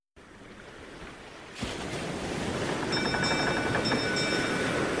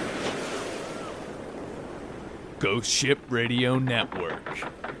Ghost Ship Radio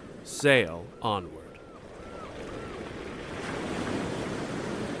Network. Sail onward.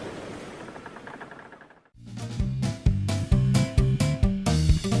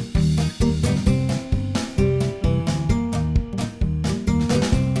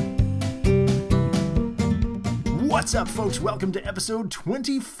 What's up, folks? Welcome to episode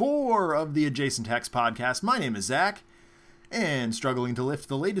 24 of the Adjacent Hex podcast. My name is Zach, and struggling to lift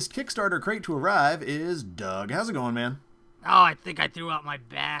the latest Kickstarter crate to arrive is Doug. How's it going, man? Oh, I think I threw out my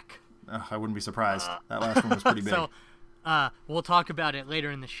back. I wouldn't be surprised. That last one was pretty big. So, we'll talk about it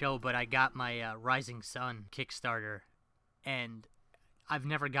later in the show, but I got my Rising Sun Kickstarter, and I've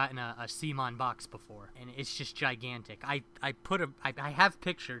never gotten a CMON box before, and it's just gigantic. I have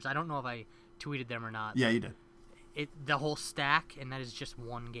pictures. I don't know if I tweeted them or not. Yeah, you did. The whole stack, and that is just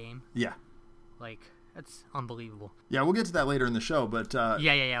one game. Yeah. Like, that's unbelievable. Yeah, we'll get to that later in the show, but...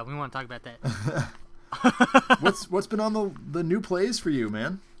 Yeah, we want to talk about that. What's been on the new plays for you,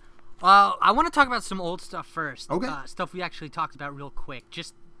 man? I want to talk about some old stuff first. Okay. Stuff we actually talked about real quick.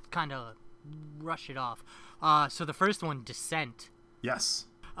 Just kind of rush it off. So the first one, Descent. Yes.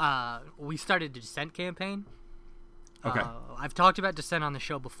 We started the Descent campaign. Okay. I've talked about Descent on the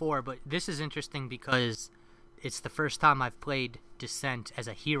show before, but this is interesting because it's the first time I've played Descent as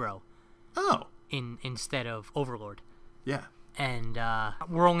a hero. Oh. Instead of Overlord. Yeah. And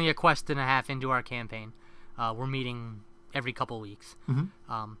we're only a quest and a half into our campaign. We're meeting every couple weeks.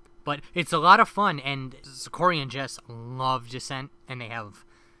 Mm-hmm. But it's a lot of fun, and Corey and Jess love Descent, and they have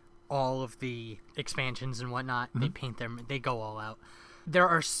all of the expansions and whatnot. Mm-hmm. They go all out. There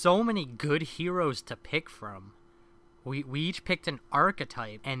are so many good heroes to pick from. We each picked an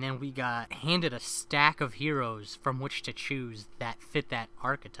archetype, and then we got handed a stack of heroes from which to choose that fit that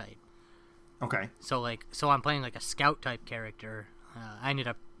archetype. Okay. So I'm playing like a scout type character. I ended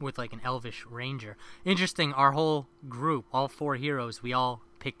up with like an elvish ranger. Interesting, our whole group, all four heroes, we all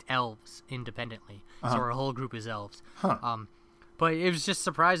picked elves independently. Uh-huh. So our whole group is elves. Huh. But it was just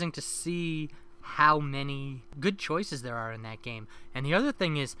surprising to see how many good choices there are in that game. And the other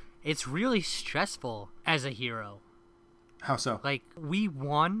thing is, it's really stressful as a hero. How so? Like,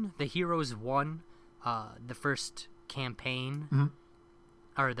 the heroes won the first campaign,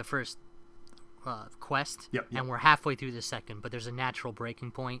 Mm-hmm. or the first quest, Yep. And we're halfway through the second, but there's a natural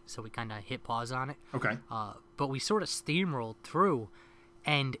breaking point, so we kind of hit pause on it. Okay. But we sort of steamrolled through,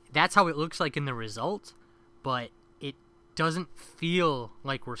 and that's how it looks like in the result, but it doesn't feel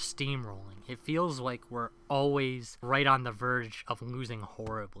like we're steamrolling. It feels like we're always right on the verge of losing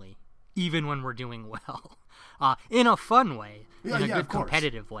horribly, even when we're doing well. In a fun way, in a good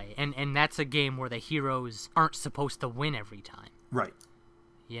competitive way. And that's a game where the heroes aren't supposed to win every time. Right.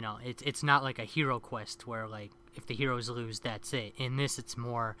 You know, it's not like a hero quest where, like, if the heroes lose, that's it. In this, it's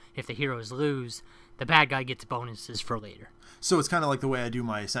more, if the heroes lose, the bad guy gets bonuses for later. So it's kind of like the way I do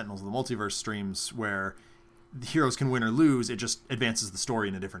my Sentinels of the Multiverse streams, where the heroes can win or lose, it just advances the story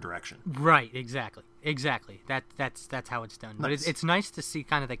in a different direction. Right, exactly. That's how it's done. Nice. But it's nice to see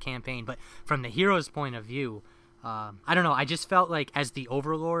kind of the campaign. But from the hero's point of view, I don't know, I just felt like as the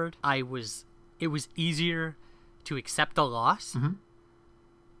Overlord, it was easier to accept the loss. Mm-hmm.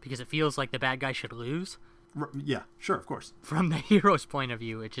 Because it feels like the bad guy should lose. Yeah, sure, of course. From the hero's point of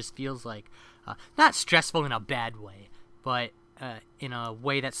view, it just feels like, not stressful in a bad way, but in a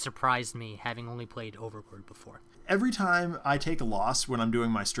way that surprised me, having only played Overlord before. Every time I take a loss when I'm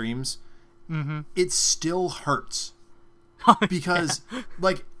doing my streams, mm-hmm. It still hurts. Because,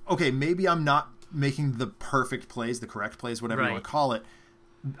 like, okay, maybe I'm not making the perfect plays, the correct plays, whatever you want to call it.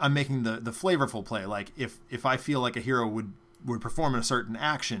 I'm making the flavorful play. Like, if I feel like a hero would perform a certain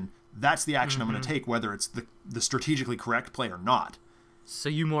action, that's the action I'm going to take, whether it's the strategically correct play or not. So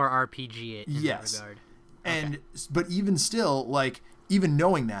you more RPG it in that regard. And but even still, like, even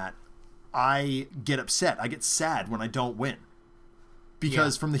knowing that, I get upset. I get sad when I don't win.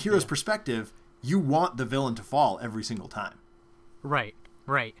 Because from the hero's perspective, you want the villain to fall every single time. Right.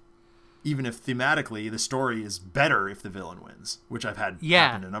 Even if thematically the story is better if the villain wins, which I've had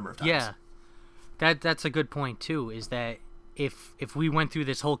happen a number of times. Yeah. That's a good point too, is that if we went through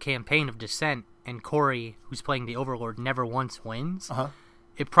this whole campaign of Descent and Corey, who's playing the Overlord, never once wins,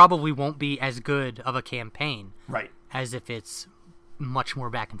 it probably won't be as good of a campaign, right? As if it's much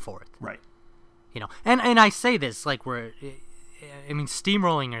more back and forth, right? You know, and I say this like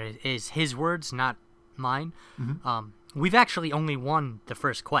steamrolling is his words, not mine. Mm-hmm. We've actually only won the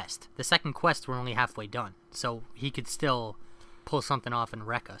first quest. The second quest we're only halfway done, so he could still pull something off and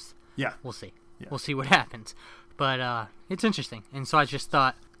wreck us. Yeah, we'll see. Yeah. We'll see what happens. But it's interesting, and so I just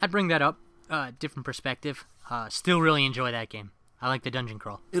thought I'd bring that up. Different perspective. Still really enjoy that game. I like the dungeon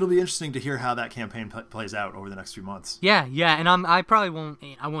crawl. It'll be interesting to hear how that campaign plays out over the next few months. Yeah, and I probably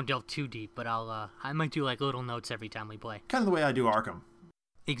won't delve too deep, but I might do like little notes every time we play. Kind of the way I do Arkham.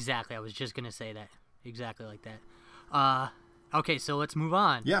 Exactly, I was just gonna say that. Exactly like that. Okay, so let's move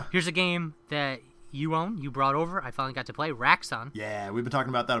on. Yeah. Here's a game that you own, you brought over. I finally got to play Raxon. Yeah, we've been talking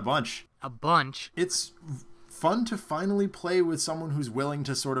about that a bunch. A bunch. It's fun to finally play with someone who's willing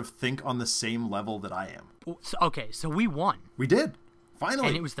to sort of think on the same level that I am. So we won. We did. Finally.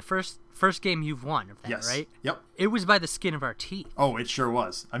 And it was the first game you've won of that, yes. right? Yep. It was by the skin of our teeth. Oh, it sure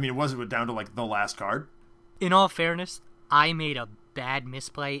was. I mean, it wasn't down to like the last card. In all fairness, I made a bad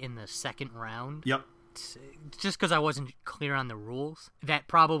misplay in the second round. Yep. Just because I wasn't clear on the rules. That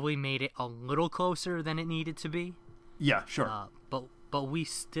probably made it a little closer than it needed to be. Yeah, sure. But we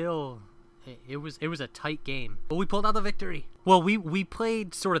still... It was a tight game, but we pulled out the victory. Well, we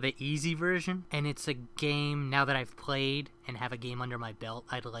played sort of the easy version, and it's a game now that I've played and have a game under my belt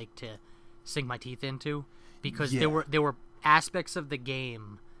I'd like to sink my teeth into, because there were aspects of the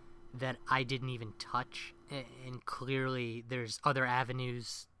game that I didn't even touch, and clearly there's other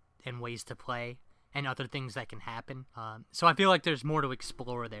avenues and ways to play and other things that can happen. So I feel like there's more to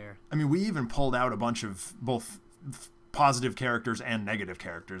explore there. I mean, we even pulled out a bunch of both positive characters and negative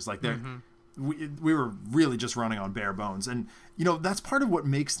characters. Like we were really just running on bare bones. And, you know, that's part of what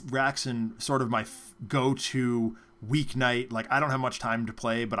makes Raxon sort of my go-to weeknight. Like, I don't have much time to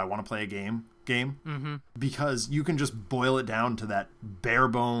play, but I want to play a game. Because you can just boil it down to that bare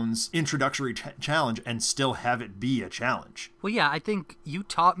bones introductory challenge and still have it be a challenge. Well, yeah, I think you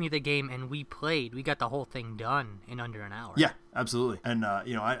taught me the game and we played. We got the whole thing done in under an hour. Yeah, absolutely. And,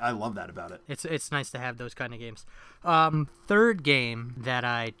 you know, I love that about it. It's nice to have those kind of games. Third game that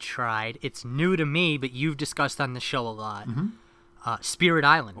I tried, it's new to me, but you've discussed on the show a lot. Spirit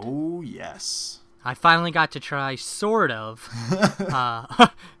Island. Oh, yes. I finally got to try, sort of.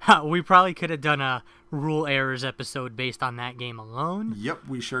 We probably could have done a Rule Errors episode based on that game alone. Yep,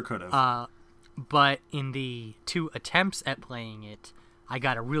 we sure could have. But in the 2 attempts at playing it, I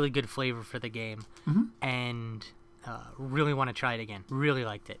got a really good flavor for the game, and really want to try it again. Really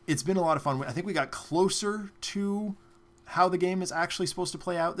liked it. It's been a lot of fun. I think we got closer to how the game is actually supposed to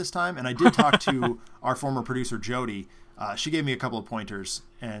play out this time, and I did talk to our former producer, Jody. She gave me a couple of pointers,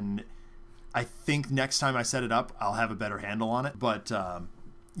 and I think next time I set it up, I'll have a better handle on it. But,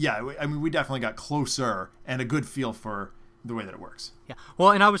 yeah, I mean, we definitely got closer and a good feel for the way that it works. Yeah.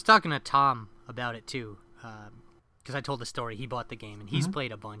 Well, and I was talking to Tom about it, too, because I told the story. He bought the game, and he's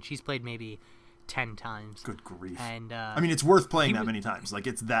played a bunch. He's played maybe 10 times. Good grief. And I mean, it's worth playing that many times. Like,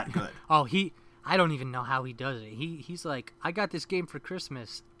 it's that good. I don't even know how he does it. He's like, I got this game for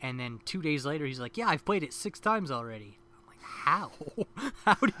Christmas, and then 2 days later, he's like, yeah, I've played it 6 times already. How?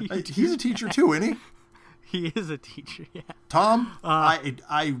 How do you do He's a teacher too, isn't he? He is a teacher, yeah. Tom,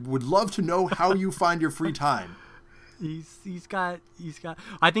 I would love to know how you find your free time. He's got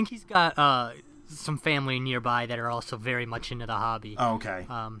I think he's got some family nearby that are also very much into the hobby. Oh, okay.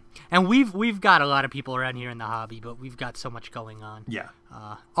 And we've got a lot of people around here in the hobby, but we've got so much going on. Yeah.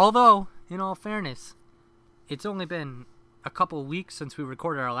 Although, in all fairness, it's only been a couple of weeks since we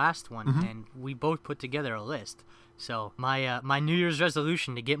recorded our last one, and we both put together a list. So my New Year's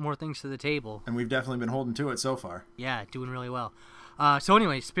resolution to get more things to the table. And we've definitely been holding to it so far. Yeah, doing really well. So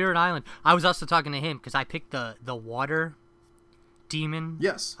anyway, Spirit Island. I was also talking to him because I picked the water demon.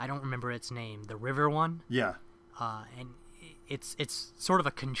 Yes. I don't remember its name. The river one. Yeah. And it's sort of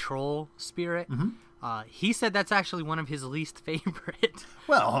a control spirit. He said that's actually one of his least favorite.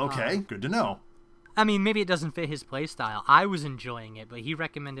 Well, okay. Good to know. I mean, maybe it doesn't fit his playstyle. I was enjoying it, but he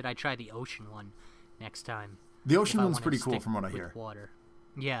recommended I try the ocean one next time. The ocean one's pretty cool from what I hear. Water.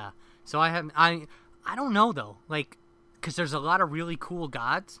 Yeah. So I don't know though. Like, because there's a lot of really cool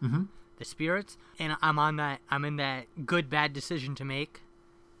gods, the spirits, and I'm in that good bad decision to make,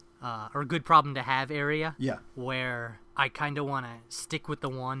 or good problem to have area. Yeah. Where I kind of want to stick with the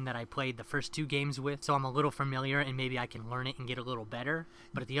one that I played the first 2 games with, so I'm a little familiar and maybe I can learn it and get a little better.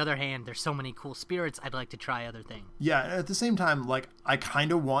 But at the other hand, there's so many cool spirits, I'd like to try other things. Yeah, at the same time, like, I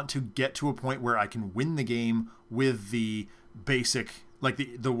kind of want to get to a point where I can win the game with the basic, like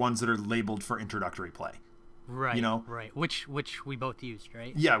the ones that are labeled for introductory play. Right. You know? Right. Which we both used,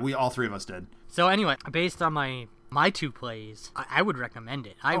 right? Yeah, all 3 of us did. So anyway, based on my 2 plays, I would recommend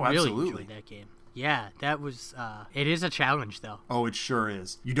it. I really enjoyed that game. Yeah, that was, it is a challenge, though. Oh, it sure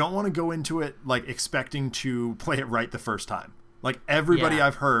is. You don't want to go into it, like, expecting to play it right the first time. Like, everybody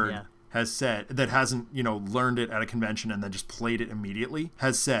I've heard has said, that hasn't, you know, learned it at a convention and then just played it immediately,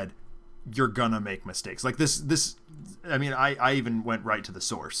 has said, you're gonna make mistakes. Like, this I mean, I even went right to the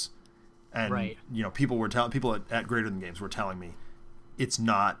source. And, you know, people at Greater Than Games were telling me, it's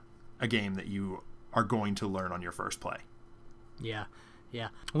not a game that you are going to learn on your first play. Yeah.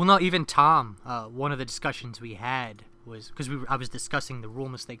 Well, no, even Tom, one of the discussions we had was, because I was discussing the rule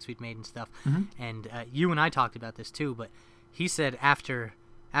mistakes we'd made and stuff, and you and I talked about this too, but he said after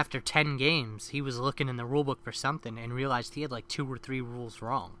 10 games, he was looking in the rule book for something and realized he had like 2 or 3 rules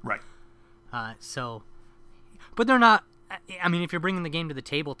wrong. Right. But they're not, I mean, if you're bringing the game to the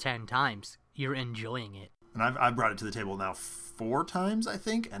table 10 times, you're enjoying it. And I've brought it to the table now 4 times, I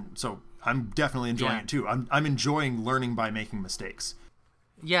think, and so I'm definitely enjoying it too. I'm enjoying learning by making mistakes.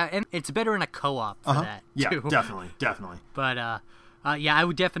 Yeah, and it's better in a co-op for that, too. Yeah, definitely. But, yeah, I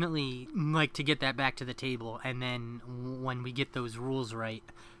would definitely like to get that back to the table, and then when we get those rules right,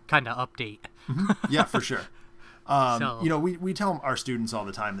 kind of update. Yeah, for sure. We tell our students all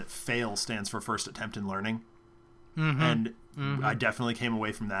the time that FAIL stands for first attempt in learning. And I definitely came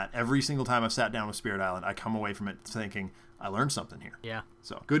away from that. Every single time I've sat down with Spirit Island, I come away from it thinking, I learned something here. Yeah.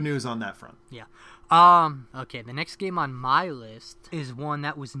 So, good news on that front. Yeah. Okay, the next game on my list is one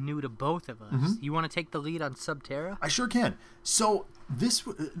that was new to both of us. You want to take the lead on Subterra? I sure can. So,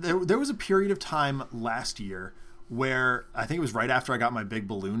 there was a period of time last year where I think it was right after I got my big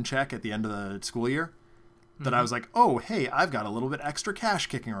balloon check at the end of the school year that I was like, oh, hey, I've got a little bit extra cash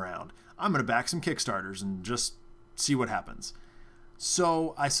kicking around. I'm going to back some Kickstarters and just see what happens.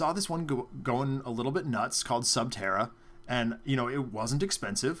 So I saw this one going a little bit nuts called Subterra, and it wasn't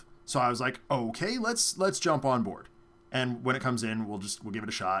expensive. So I was like, okay, let's jump on board. And when it comes in, we'll give it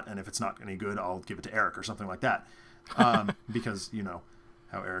a shot. And if it's not any good, I'll give it to Eric or something like that, because you know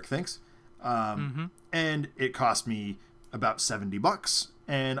how Eric thinks. And it cost me about $70,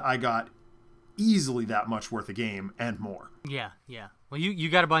 and I got easily that much worth of game and more. Yeah. Well, you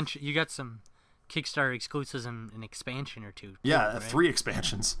got a bunch. You got some Kickstarter exclusives and an expansion or two. Too, yeah, right? 3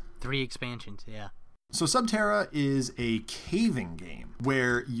 expansions. 3 expansions. Yeah. So Subterra is a caving game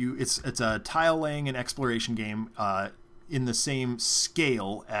where it's a tile laying and exploration game in the same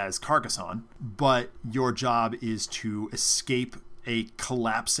scale as Carcassonne, but your job is to escape a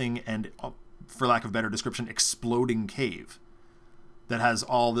collapsing and, for lack of a better description, exploding cave that has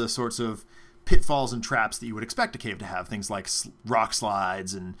all the sorts of pitfalls and traps that you would expect a cave to have. Things like rock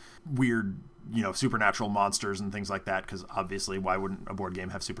slides and weird, supernatural monsters and things like that, because obviously why wouldn't a board game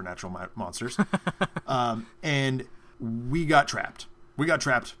have supernatural monsters? And we got trapped. We got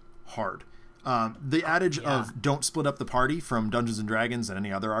trapped hard. The adage of don't split up the party from Dungeons & Dragons and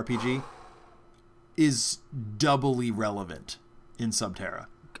any other RPG is doubly relevant in Subterra.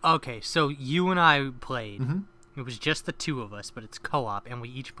 Okay, so you and I played. It was just the 2 of us, but it's co-op, and we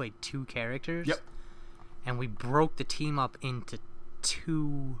each played 2 characters. Yep. And we broke the team up into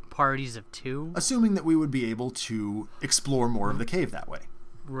 2 parties of 2. Assuming that we would be able to explore more of the cave that way.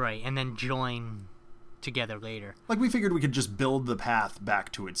 Right, and then join together later. Like, we figured we could just build the path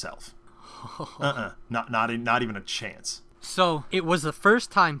back to itself. Not even a chance. So, it was the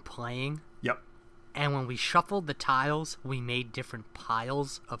first time playing. Yep. And when we shuffled the tiles, we made different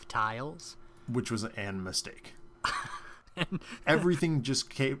piles of tiles. Which was an mistake. Everything just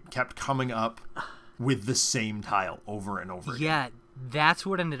kept coming up with the same tile over and over again. Yeah, that's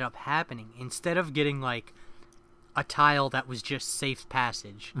what ended up happening. Instead of getting like a tile that was just safe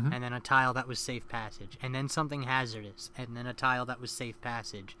passage, and then a tile that was safe passage, and then something hazardous, and then a tile that was safe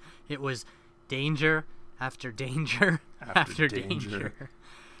passage, it was danger after danger after danger.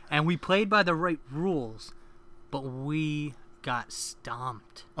 And we played by the right rules, but we got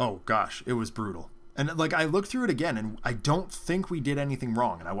stomped. Oh gosh, it was brutal. And like, I looked through it again, and I don't think we did anything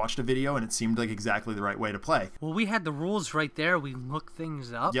wrong. And I watched a video, and it seemed like exactly the right way to play. Well, we had the rules right there. We looked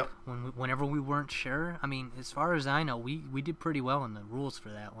things up. Yep. Whenever we weren't sure. I mean, as far as I know, we did pretty well in the rules for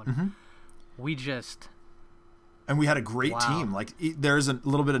that one. We just... And we had a great team. Like, there's a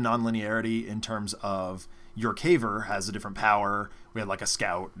little bit of non-linearity in terms of your caver has a different power. We had like a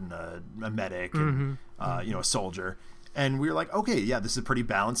scout and a medic and a soldier. And we were like, okay, yeah, this is a pretty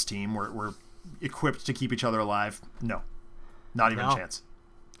balanced team. We're equipped to keep each other alive. No, not even a chance.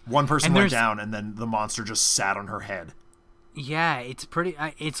 One person went down, and then the monster just sat on her head. Yeah, it's pretty.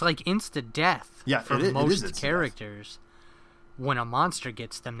 It's like insta death. Yeah, for most characters. When a monster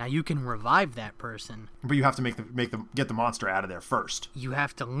gets them, now you can revive that person, but you have to get the monster out of there first. You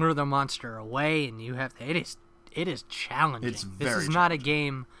have to lure the monster away, and you have to. It is challenging. It's very This is not a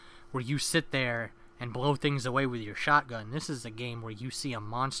game where you sit there and blow things away with your shotgun. This is a game where you see a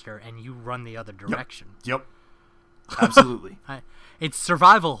monster and you run the other direction. Yep. Absolutely. It's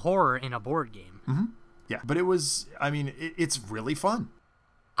survival horror in a board game. Yeah, but it was, it's really fun.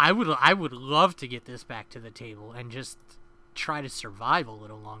 I would love to get this back to the table and just try to survive a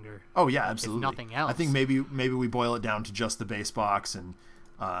little longer. Oh yeah, absolutely. If nothing else. I think maybe we boil it down to just the base box and.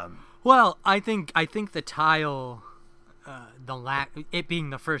 Well, I think the tile, it being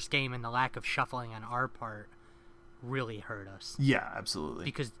the first game and the lack of shuffling on our part, really hurt us. Yeah, absolutely.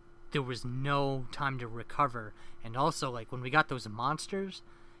 Because there was no time to recover, and also like when we got those monsters,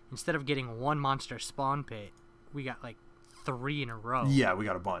 instead of getting one monster spawn pit, we got like 3 in a row. Yeah, we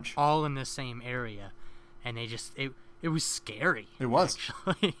got a bunch. All in the same area, and they just it was scary. It was.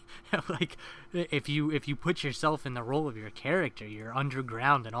 Actually. Like if you put yourself in the role of your character, you're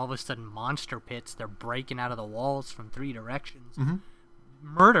underground and all of a sudden monster pits, they're breaking out of the walls from 3 directions,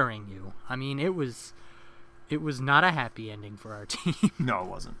 murdering you. I mean, it was not a happy ending for our team. No, it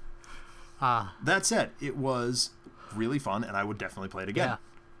wasn't. That said, it was really fun, and I would definitely play it again. Yeah.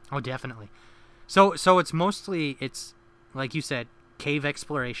 Oh, definitely. So it's mostly, it's like you said, cave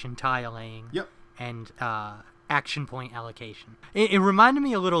exploration, tile laying. Yep. And action point allocation. It reminded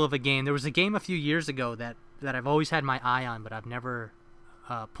me a little of a game. There was a game a few years ago that I've always had my eye on, but I've never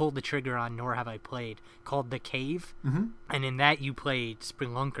pulled the trigger on, nor have I played, called The Cave. Mm-hmm. And in that you played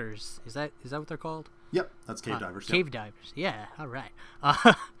spelunkers. Is that what they're called? Yep, that's cave divers. Cave divers. Yeah, all right.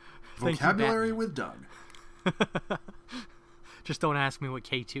 Vocabulary with Doug. Just don't ask me what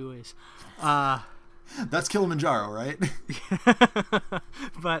K2 is. That's Kilimanjaro, right?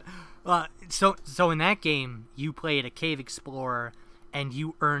 But so in that game, you played a cave explorer, and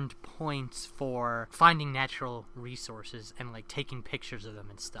you earned points for finding natural resources and like taking pictures of them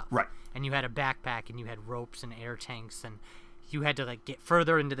and stuff. Right. And you had a backpack, and you had ropes and air tanks, and you had to like get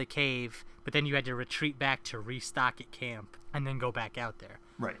further into the cave, but then you had to retreat back to restock at camp and then go back out there.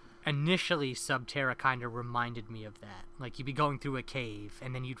 Right. Initially, Subterra kind of reminded me of that. Like, you'd be going through a cave,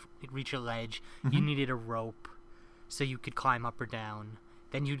 and then you'd reach a ledge. Mm-hmm. You needed a rope so you could climb up or down.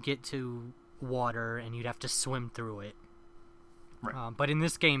 Then you'd get to water, and you'd have to swim through it. Right. But in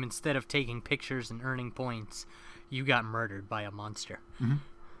this game, instead of taking pictures and earning points, you got murdered by a monster.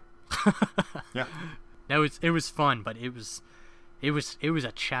 Mm-hmm. Yeah. It was fun, but it was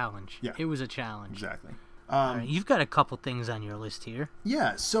a challenge. Yeah. It was a challenge. Exactly. All right, you've got a couple things on your list here.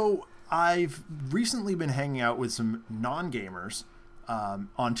 Yeah, so I've recently been hanging out with some non-gamers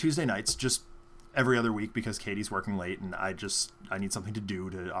on Tuesday nights, just every other week, because Katie's working late, and I need something to do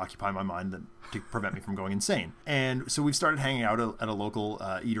to occupy my mind to prevent me from going insane. And so we've started hanging out at a local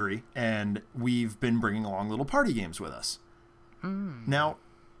eatery, and we've been bringing along little party games with us. Now,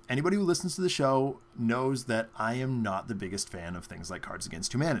 anybody who listens to the show knows that I am not the biggest fan of things like Cards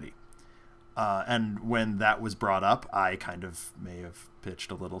Against Humanity. And when that was brought up, I kind of may have pitched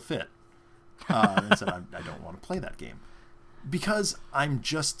a little fit and said, I don't want to play that game. Because I'm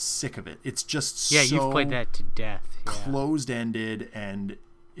just sick of it. It's just so you've played that to death. Yeah. Closed-ended, and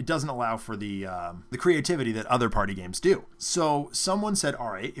it doesn't allow for the creativity that other party games do. So someone said,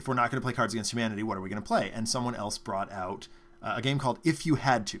 all right, if we're not going to play Cards Against Humanity, what are we going to play? And someone else brought out a game called If You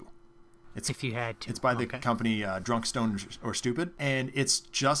Had To. If You Had To. It's by the company Drunk, Stoned, or Stupid, and it's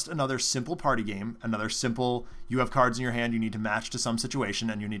just another simple party game, another simple, you have cards in your hand, you need to match to some situation,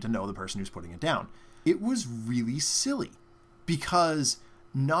 and you need to know the person who's putting it down. It was really silly, because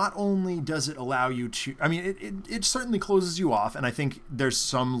not only does it allow you to, I mean, it certainly closes you off, and I think there's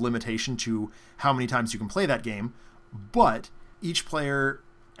some limitation to how many times you can play that game, but each player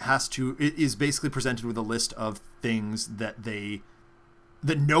is basically presented with a list of things that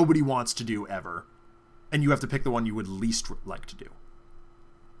nobody wants to do ever, and you have to pick the one you would least like to do.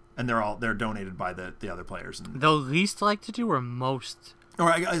 And they're donated by the other players. And the least like to do, or most?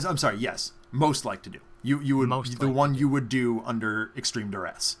 Or I'm sorry, yes, most like to do. You would most the one you would do under extreme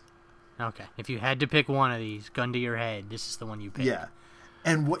duress. Okay, if you had to pick one of these, gun to your head, this is the one you pick. Yeah,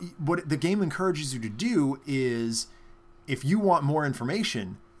 and what the game encourages you to do is, if you want more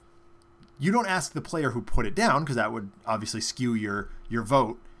information, you don't ask the player who put it down, because that would obviously skew your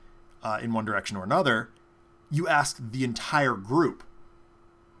vote in one direction or another. You ask the entire group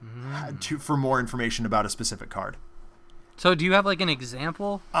for more information about a specific card. So do you have like an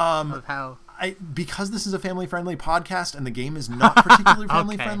example of how... Because this is a family-friendly podcast and the game is not particularly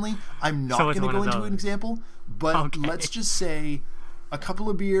family-friendly, I'm not going to go into an example. But let's just say a couple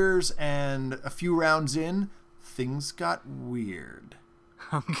of beers and a few rounds in, things got weird.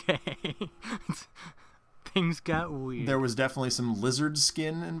 Okay. Things got weird. There was definitely some lizard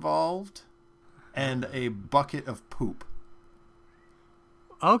skin involved and a bucket of poop.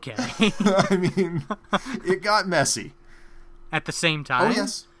 Okay. I mean, it got messy. At the same time? Oh,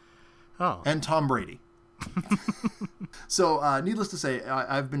 yes. Oh. And Tom Brady. So, needless to say,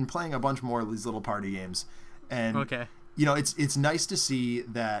 I've been playing a bunch more of these little party games. And it's nice to see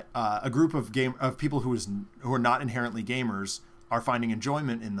that a group of people who are not inherently gamers are finding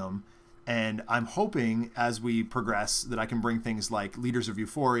enjoyment in them. And I'm hoping as we progress that I can bring things like Leaders of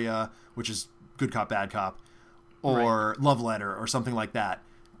Euphoria, which is Good Cop, Bad Cop, or Love Letter or something like that,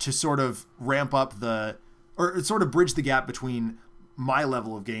 to sort of ramp up or sort of bridge the gap between my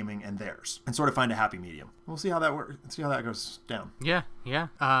level of gaming and theirs, and sort of find a happy medium. We'll see how that works. See how that goes down. Yeah.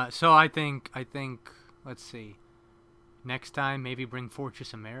 So I think. Let's see. Next time, maybe bring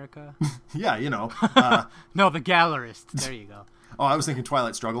Fortress America. Yeah, No, The Gallerist. There you go. Oh, I was thinking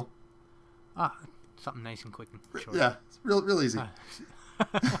Twilight Struggle. Something nice and quick and short. Yeah, it's real easy.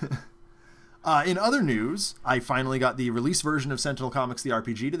 In other news, I finally got the release version of Sentinel Comics the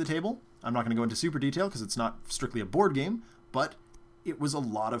RPG to the table. I'm not going to go into super detail because it's not strictly a board game, but it was a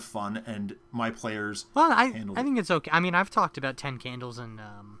lot of fun, and my players handled it. I think it's okay. I mean, I've talked about 10 Candles and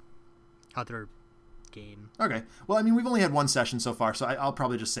other game. Okay. Well, I mean, we've only had one session so far, so I'll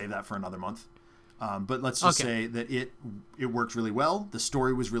probably just save that for another month. But let's just say that it worked really well. The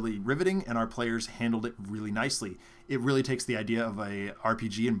story was really riveting, and our players handled it really nicely. It really takes the idea of a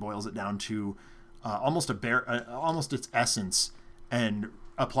RPG and boils it down to almost its essence, and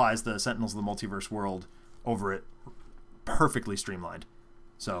applies the Sentinels of the Multiverse world over it perfectly streamlined.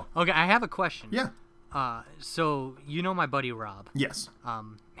 So okay, I have a question. Yeah. So my buddy Rob. Yes.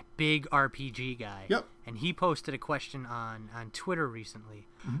 Big RPG guy. Yep. And he posted a question on Twitter recently,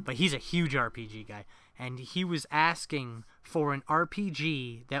 but he's a huge RPG guy, and he was asking for an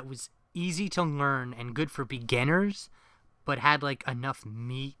RPG that was easy to learn and good for beginners, but had like enough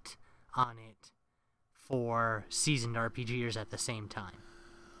meat on it for seasoned RPGers at the same time.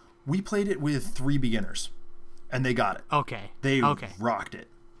 We played it with 3 beginners, and they got it. Okay. They rocked it.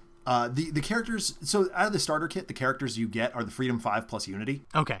 The characters, so out of the starter kit, the characters you get are the Freedom 5 plus Unity.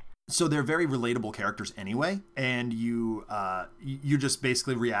 Okay. So they're very relatable characters anyway, and you just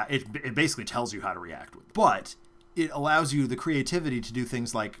basically react. It basically tells you how to react with, but it allows you the creativity to do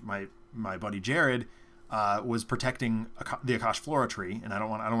things like my buddy Jared was protecting the Akash Flora tree, and I don't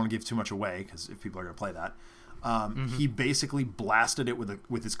want to give too much away because if people are going to play that, he basically blasted it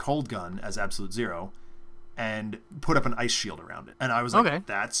with his cold gun as Absolute Zero, and put up an ice shield around it. And I was like, okay,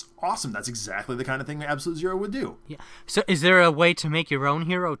 that's awesome. That's exactly the kind of thing Absolute Zero would do. Yeah. So is there a way to make your own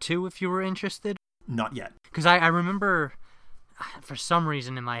hero too if you were interested? Not yet. Because I remember, for some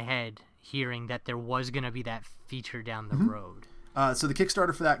reason in my head, hearing that there was going to be that feature down the road. So the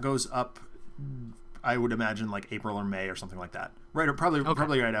Kickstarter for that goes up, I would imagine, like April or May or something like that. Right, or probably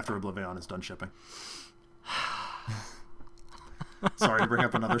right after Oblivion is done shipping. Sorry to bring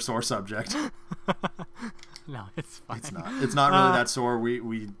up another sore subject. No, it's fine. It's not. It's not really that sore.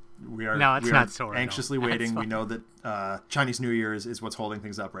 We are. No, it's not sore. Anxiously waiting. We know that Chinese New Year is what's holding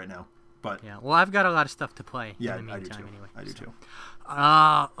things up right now. But yeah, well, I've got a lot of stuff to play. Yeah, in the meantime, I do too.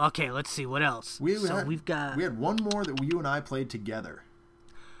 Okay, let's see what else. We had one more that you and I played together.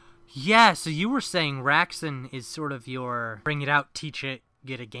 Yeah, so you were saying Raxon is sort of your bring it out, teach it,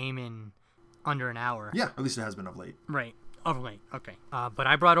 get a game in under an hour. Yeah, at least it has been of late. Right. Of late, okay. But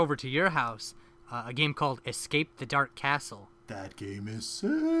I brought over to your house a game called Escape the Dark Castle. That game is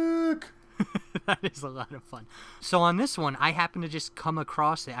sick. That is a lot of fun. So on this one, I happened to just come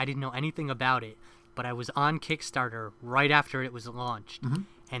across it. I didn't know anything about it, but I was on Kickstarter right after it was launched,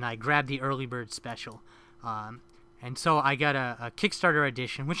 and I grabbed the early bird special. And so I got a Kickstarter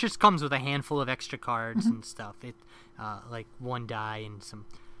edition, which just comes with a handful of extra cards and stuff. It like one die and some...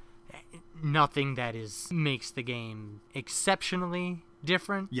 Nothing that makes the game exceptionally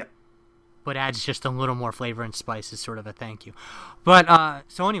different. Yeah. But adds just a little more flavor and spice as sort of a thank you. But,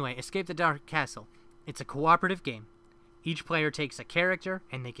 so anyway, Escape the Dark Castle. It's a cooperative game. Each player takes a character,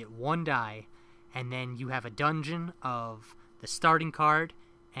 and they get 1 die. And then you have a dungeon of the starting card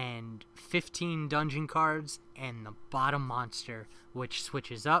and 15 dungeon cards and the bottom monster, which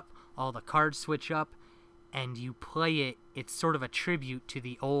switches up. All the cards switch up. And you play it, it's sort of a tribute to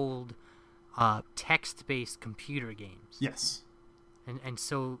the old text-based computer games. Yes. And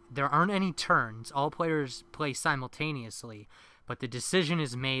so there aren't any turns. All players play simultaneously, but the decision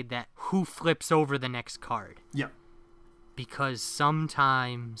is made that who flips over the next card. Yeah. Because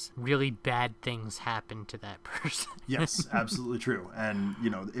sometimes really bad things happen to that person. Yes, absolutely true. And,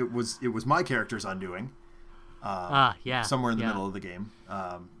 it was my character's undoing. Yeah. Somewhere in the middle of the game.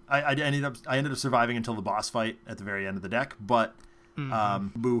 I ended up surviving until the boss fight at the very end of the deck, but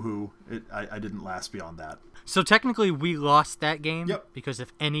boo-hoo, I didn't last beyond that. So technically we lost that game. Yep. Because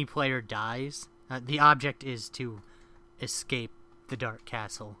if any player dies, the object is to escape the Dark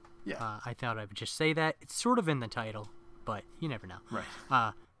Castle. Yeah. I thought I would just say that. It's sort of in the title, but you never know.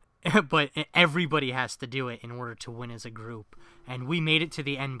 Right. but everybody has to do it in order to win as a group. And we made it to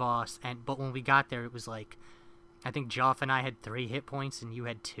the end boss, but when we got there, it was like, I think Joff and I had 3 hit points and you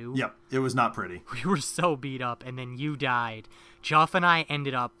had 2. Yep, it was not pretty. We were so beat up, and then you died. Joff and I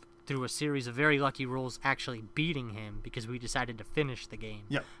ended up, through a series of very lucky rolls, actually beating him because we decided to finish the game.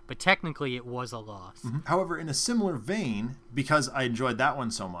 Yep. But technically, it was a loss. Mm-hmm. However, in a similar vein, because I enjoyed that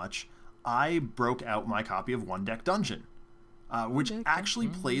one so much, I broke out my copy of One Deck Dungeon, which actually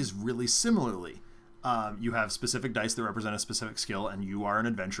plays really similarly. You have specific dice that represent a specific skill, and you are an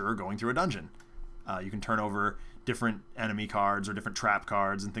adventurer going through a dungeon. You can turn over different enemy cards or different trap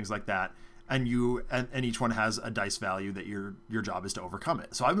cards and things like that, and each one has a dice value that your job is to overcome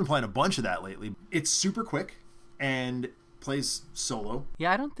it. So I've been playing a bunch of that lately. It's super quick and plays solo.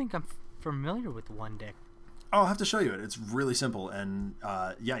 Yeah, I don't think I'm familiar with One Deck. I'll have to show you it. It's really simple, and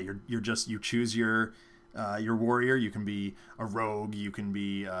you choose your warrior. You can be a rogue, you can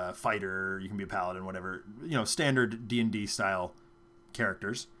be a fighter, you can be a paladin, whatever, standard D&D style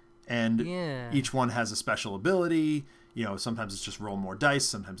characters. And each one has a special ability. Sometimes it's just roll more dice,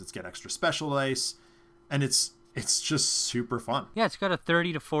 sometimes it's get extra special dice, and it's just super fun. Yeah, it's got a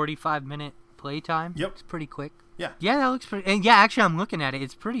 30 to 45 minute playtime. Yep. It's pretty quick. Yeah. Yeah, that looks pretty. And yeah, actually, I'm looking at it.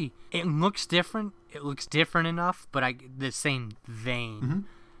 It's pretty. It looks different. It looks different enough, but the same vein,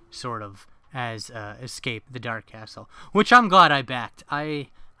 sort of, as Escape the Dark Castle, which I'm glad I backed. I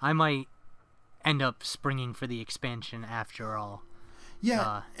might end up springing for the expansion after all.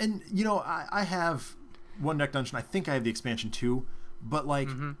 Yeah, and I have One Deck Dungeon. I think I have the expansion too, but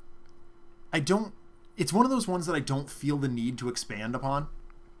I don't. It's one of those ones that I don't feel the need to expand upon.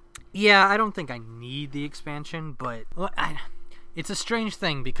 Yeah, I don't think I need the expansion, but it's a strange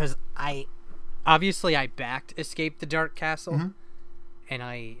thing because I backed Escape the Dark Castle, and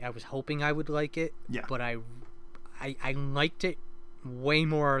I was hoping I would like it. Yeah, but I liked it way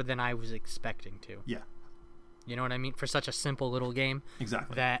more than I was expecting to. Yeah. You know what I mean? For such a simple little game.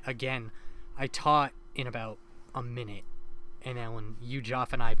 Exactly. That, again, I taught in about a minute. And then when you,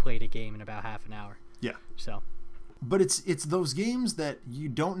 Joff, and I played a game in about half an hour. Yeah. So. But it's those games that you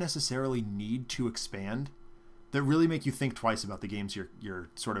don't necessarily need to expand that really make you think twice about the games you're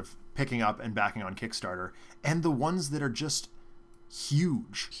sort of picking up and backing on Kickstarter. And the ones that are just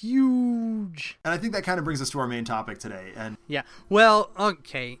huge. And I think that kind of brings us to our main topic today. And yeah. Well,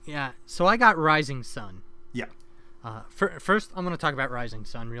 okay. Yeah. So I got Rising Sun. Yeah. First, I'm going to talk about Rising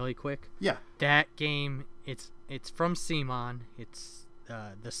Sun really quick. Yeah. That game, it's from CMON. It's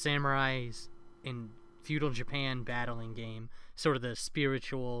the samurais in feudal Japan battling game, sort of the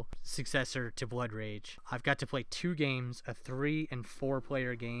spiritual successor to Blood Rage. I've got to play 2 games, a 3 and 4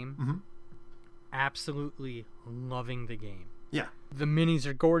 player game. Mm-hmm. Absolutely loving the game. Yeah. The minis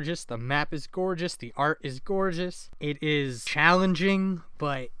are gorgeous. The map is gorgeous. The art is gorgeous. It is challenging,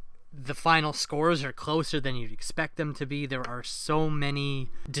 but the final scores are closer than you'd expect them to be. There are so many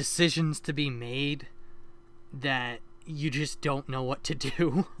decisions to be made that you just don't know what to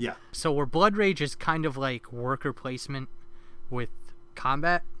do. Yeah. So where Blood Rage is kind of like worker placement with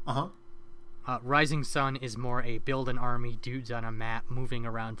combat, Rising Sun is more a build an army, dudes on a map, moving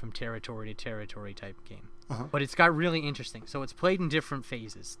around from territory to territory type game. But it's got really interesting. So it's played in different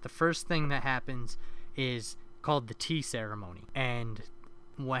phases. The first thing that happens is called the tea ceremony. And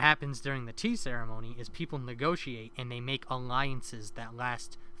what happens during the tea ceremony is people negotiate and they make alliances that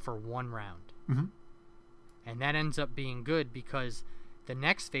last for 1 round. And that ends up being good because the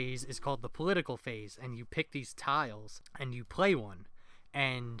next phase is called the political phase, and you pick these tiles and you play one,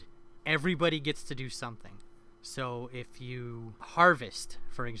 and everybody gets to do something. So if you harvest,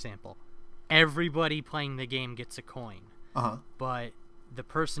 for example, everybody playing the game gets a coin. But the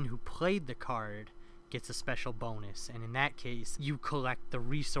person who played the card gets a special bonus, and in that case, you collect the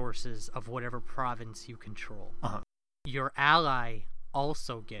resources of whatever province you control. Your ally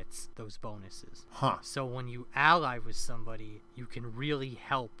also gets those bonuses. So when you ally with somebody, you can really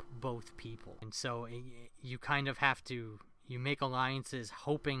help both people. And so you kind of have to, you make alliances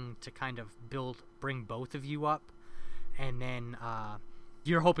hoping to kind of bring both of you up, and then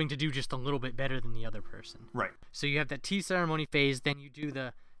you're hoping to do just a little bit better than the other person. Right. So you have that tea ceremony phase, then you do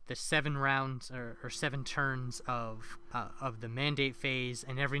the 7 rounds or 7 turns of the mandate phase,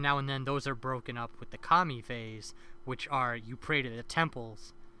 and every now and then those are broken up with the kami phase, which are you pray to the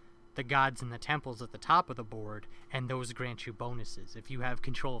temples, the gods in the temples at the top of the board, and those grant you bonuses. If you have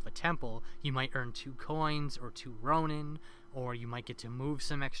control of a temple, you might earn 2 coins or 2 ronin, or you might get to move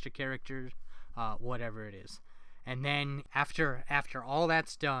some extra characters, whatever it is. And then after all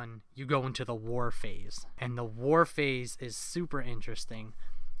that's done, you go into the war phase. And the war phase is super interesting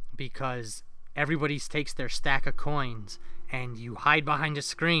because everybody takes their stack of coins, and you hide behind a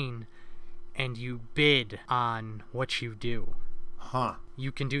screen, and you bid on what you do. Huh.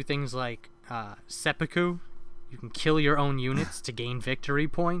 You can do things like seppuku. You can kill your own units to gain victory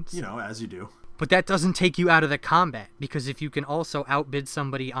points. You know, as you do. But that doesn't take you out of the combat, because if you can also outbid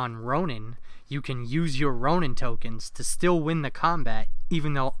somebody on Ronin, you can use your Ronin tokens to still win the combat,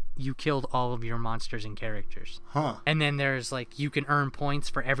 even though you killed all of your monsters and characters. Huh. And then there's, like, you can earn points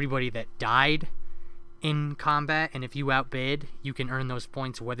for everybody that died in combat, and if you outbid, you can earn those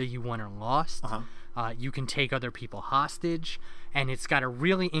points whether you won or lost. You can take other people hostage, and it's got a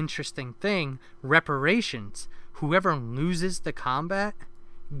really interesting thing, reparations. Whoever loses the combat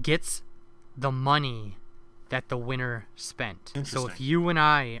gets the money that the winner spent. So if you and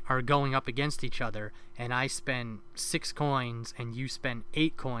I are going up against each other, and I spend 6 coins and you spend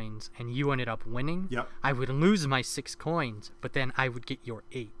 8 coins, and you ended up winning, Yep. I would lose my 6 coins, but then I would get your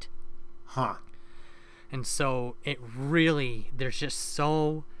 8. Huh. And so it really, there's just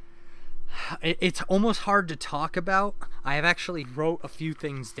so, it's almost hard to talk about. I have actually wrote a few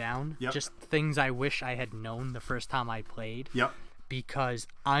things down, Yep. just things I wish I had known the first time I played. Yep. Because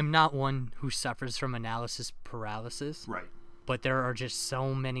I'm not one who suffers from analysis paralysis. Right. But there are just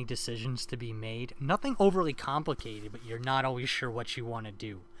so many decisions to be made. Nothing overly complicated, but you're not always sure what you want to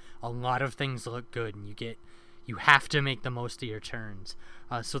do. A lot of things look good, and you have to make the most of your turns.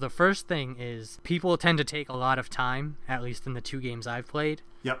 So the first thing is, people tend to take a lot of time, at least in the 2 games I've played.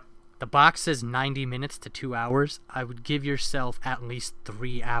 Yep. The box says 90 minutes to 2 hours. I would give yourself at least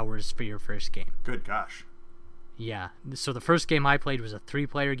 3 hours for your first game. Good gosh. Yeah. So the first game I played was a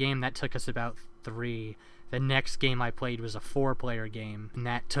 3-player game. That took us about 3. The next game I played was a 4-player game, and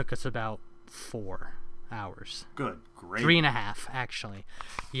that took us about 4 hours. Good. Great. 3.5, actually.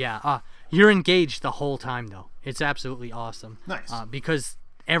 Yeah. You're engaged the whole time, though. It's absolutely awesome. Nice. Because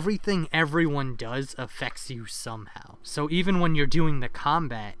everything everyone does affects you somehow. So even when you're doing the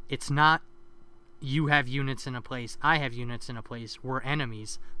combat, it's not you have units in a place, I have units in a place, we're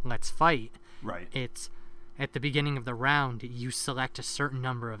enemies, let's fight. Right. It's at the beginning of the round, you select a certain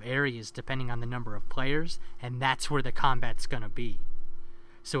number of areas depending on the number of players, and that's where the combat's going to be.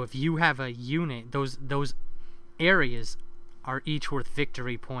 So if you have a unit, those areas are each worth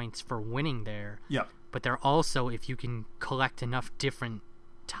victory points for winning there. Yep. But they're also, if you can collect enough different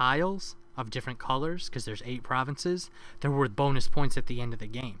tiles of different colors, because there's 8 provinces, they're worth bonus points at the end of the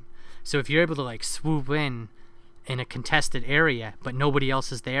game. So if you're able to, like, swoop in a contested area, but nobody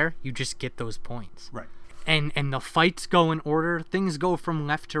else is there, you just get those points. Right. And the fights go in order, things go from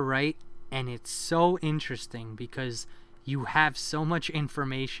left to right, and it's so interesting because you have so much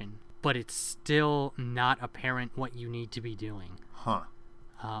information, but it's still not apparent what you need to be doing. Huh.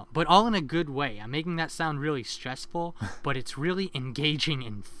 But all in a good way. I'm making that sound really stressful, but it's really engaging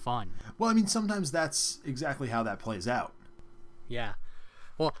and fun. Well, I mean, sometimes that's exactly how that plays out. Yeah.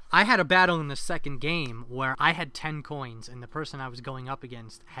 Well, I had a battle in the second game where I had 10 coins, and the person I was going up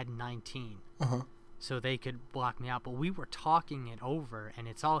against had 19. Uh-huh. So they could block me out. But we were talking it over, and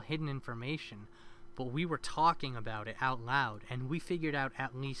it's all hidden information. But we were talking about it out loud, and we figured out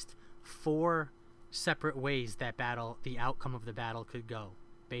at least 4 separate ways that the outcome of the battle could go,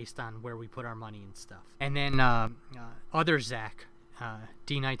 based on where we put our money and stuff. And then other Zach,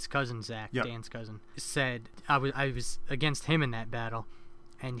 D Knight's cousin Zach, Yep. Dan's cousin, said I was against him in that battle,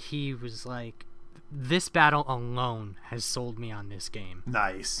 and he was like, this battle alone has sold me on this game.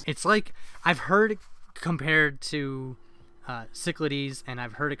 Nice. It's like, I've heard it compared to Cyclades, and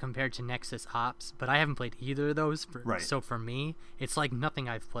I've heard it compared to Nexus Ops, but I haven't played either of those. Right. So for me, it's like nothing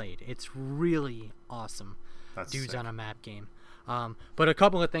I've played. It's really awesome. That's Dudes sick. on a map game. But a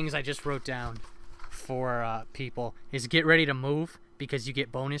couple of things I just wrote down for people is get ready to move, because you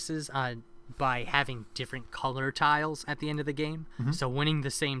get bonuses by having different color tiles at the end of the game. Mm-hmm. So winning the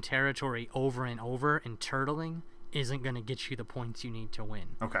same territory over and over and turtling isn't going to get you the points you need to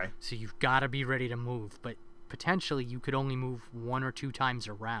win. Okay. So you've got to be ready to move, but potentially you could only move 1 or 2 times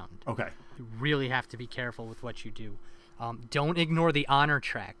around. Okay. You really have to be careful with what you do. Don't ignore the honor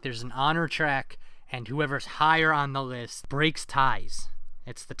track. There's an honor track, and whoever's higher on the list breaks ties.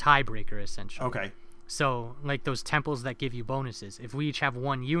 It's the tiebreaker, essentially. Okay. So, like those temples that give you bonuses, if we each have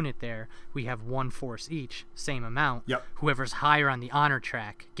 1 unit there, we have 1 force each, same amount. Yep. Whoever's higher on the honor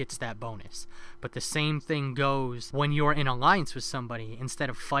track gets that bonus. But the same thing goes when you're in alliance with somebody. Instead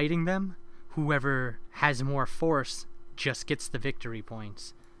of fighting them, whoever has more force just gets the victory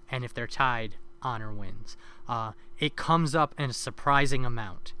points. And if they're tied, honor wins. It comes up in a surprising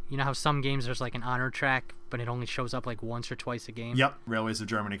amount. You know how some games there's like an honor track, but it only shows up like once or twice a game? Yep, Railways of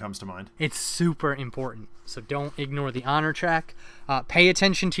Germany comes to mind. It's super important, so don't ignore the honor track. Pay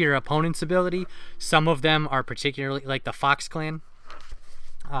attention to your opponent's ability. Some of them are particularly, like the Fox Clan,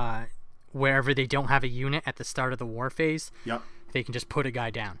 wherever they don't have a unit at the start of the war phase, Yep. they can just put a guy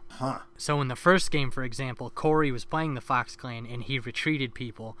down. Huh. So in the first game, for example, Corey was playing the Fox Clan, and he retreated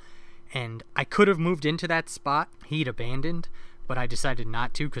people, and I could have moved into that spot he'd abandoned, but I decided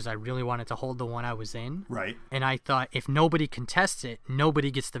not to because I really wanted to hold the one I was in. Right. And I thought if nobody contests it,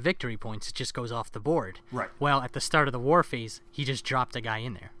 nobody gets the victory points. It just goes off the board. Right. Well, at the start of the war phase, he just dropped a guy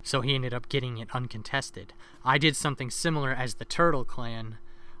in there. So he ended up getting it uncontested. I did something similar as the Turtle Clan.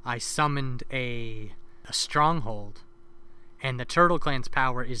 I summoned a stronghold. And the Turtle Clan's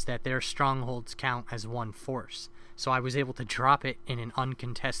power is that their strongholds count as one force. So I was able to drop it in an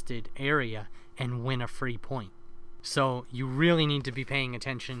uncontested area and win a free point. So you really need to be paying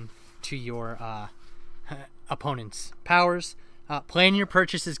attention to your opponent's powers. Plan your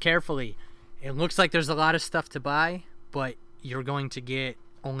purchases carefully. It looks like there's a lot of stuff to buy, but you're going to get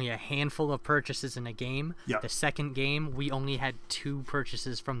only a handful of purchases in a game. Yep. The second game, we only had 2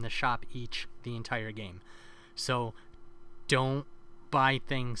 purchases from the shop each the entire game. So don't buy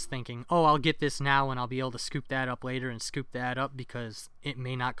things thinking, oh, I'll get this now and I'll be able to scoop that up later and scoop that up, because it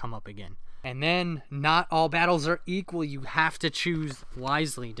may not come up again. And then, not all battles are equal. You have to choose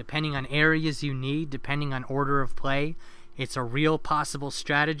wisely, depending on areas you need, depending on order of play. It's a real possible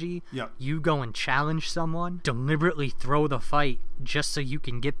strategy. Yep. You go and challenge someone, deliberately throw the fight just so you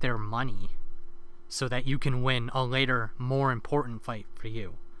can get their money, so that you can win a later, more important fight for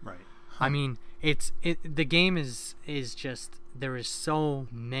you. Right. I mean, the game is just, there is so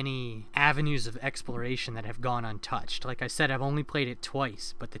many avenues of exploration that have gone untouched. Like I said, I've only played it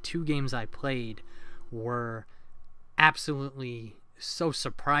twice, but the 2 games I played were absolutely so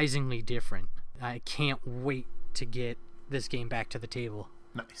surprisingly different. I can't wait to get this game back to the table.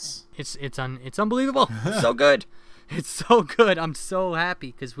 Nice. It's unbelievable. It's so good. It's so good. I'm so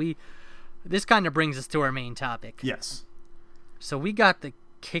happy because this kind of brings us to our main topic. Yes. So we got the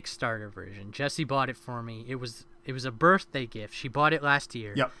Kickstarter version. Jessie bought it for me. It was a birthday gift. She bought it last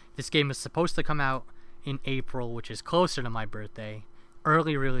year. Yep. This game was supposed to come out in April, which is closer to my birthday.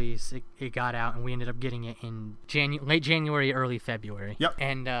 Early release, it got out, and we ended up getting it in late January, early February. Yep.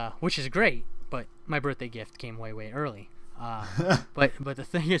 And which is great, but my birthday gift came way early. But the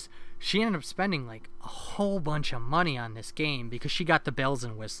thing is, she ended up spending like a whole bunch of money on this game because she got the bells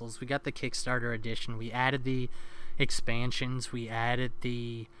and whistles. We got the Kickstarter edition. We added the expansions. We added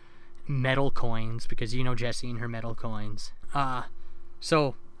the metal coins because you know Jessie and her metal coins.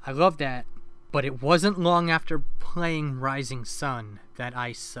 So I love that, but it wasn't long after playing Rising Sun that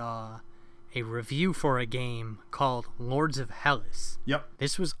I saw a review for a game called Lords of Hellas. Yep.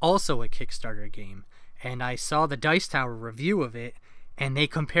 This was also a Kickstarter game, and I saw the Dice Tower review of it, and they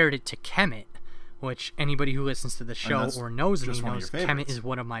compared it to Kemet, which anybody who listens to the show or knows me knows Kemet is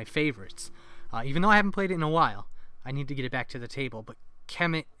one of my favorites. Even though I haven't played it in a while, I need to get it back to the table, but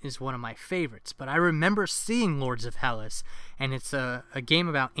Kemet is one of my favorites. But I remember seeing Lords of Hellas, and it's a game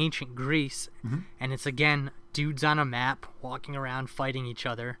about ancient Greece, and it's, again, dudes on a map walking around fighting each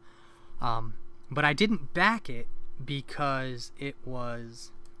other. But I didn't back it because it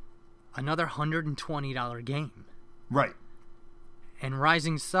was another $120 game. Right. And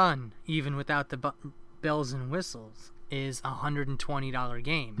Rising Sun, even without the bells and whistles, is a $120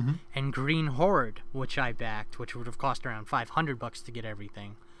 game. And Green Horde, which I backed, which would have cost around $500 to get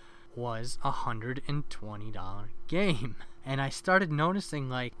everything, was a $120 game. And I started noticing,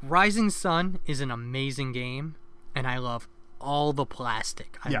 like, Rising Sun is an amazing game, and I love all the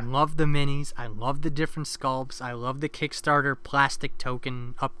plastic. I love the minis. I love the different sculpts. I love the Kickstarter plastic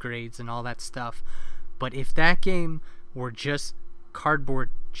token upgrades and all that stuff. But if that game were just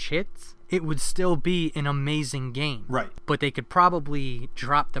cardboard chits, it would still be an amazing game. Right. But they could probably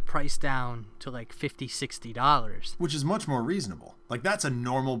drop the price down to like $50, $60. Which is much more reasonable. Like, that's a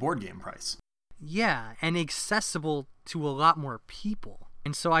normal board game price. Yeah, and accessible to a lot more people.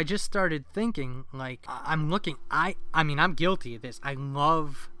 And so I just started thinking, like, I'm guilty of this. I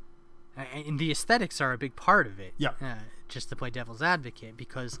love, and the aesthetics are a big part of it. Yeah. Just to play devil's advocate,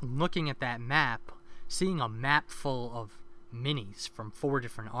 because looking at that map, seeing a map full of minis from 4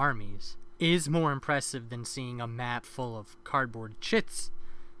 different armies is more impressive than seeing a map full of cardboard chits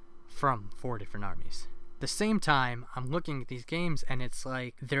from 4 different armies. At the same time, I'm looking at these games and it's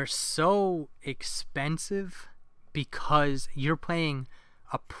like they're so expensive because you're paying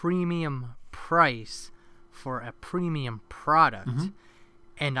a premium price for a premium product.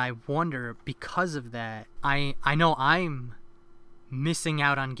 And I wonder, because of that, I know I'm missing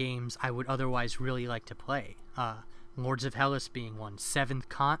out on games I would otherwise really like to play. Lords of Hellas being one. Seventh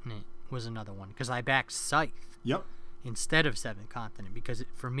Continent was another one, because I backed Scythe instead of Seventh Continent, because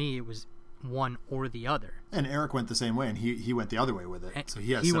for me it was one or the other. And Eric went the same way, and he went the other way with it. So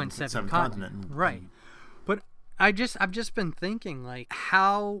he has Seventh Continent. Right. But I've just been thinking, like,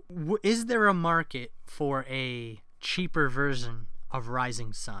 how is there a market for a cheaper version of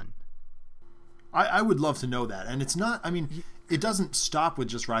Rising Sun? I would love to know that. And it's not, I mean, it doesn't stop with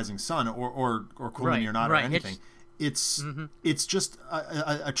just Rising Sun or Cool Mini or Not or anything. It's just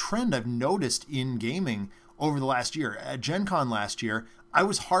a trend I've noticed in gaming over the last year. At Gen Con last year, I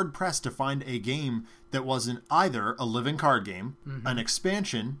was hard-pressed to find a game that wasn't either a living card game, an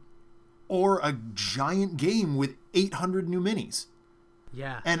expansion, or a giant game with 800 new minis.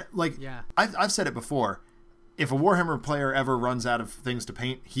 Yeah. And, I've said it before. If a Warhammer player ever runs out of things to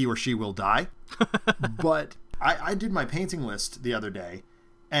paint, he or she will die. But I did my painting list the other day,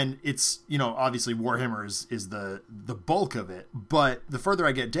 and it's, obviously Warhammer is the bulk of it. But the further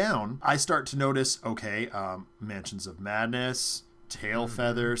I get down, I start to notice, Mansions of Madness, Tail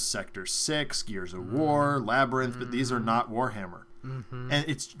Feathers, Sector 6, Gears of War, Labyrinth, but these are not Warhammer. And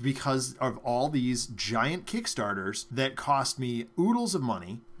it's because of all these giant Kickstarters that cost me oodles of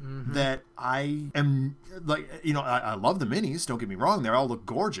money that I am I love the minis, don't get me wrong, they all look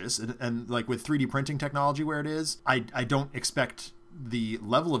gorgeous, and like with 3D printing technology where it is, I don't expect the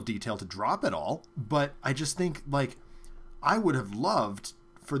level of detail to drop at all, but I just think, like, I would have loved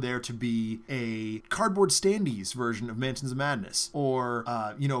for there to be a cardboard standees version of Mansions of Madness, or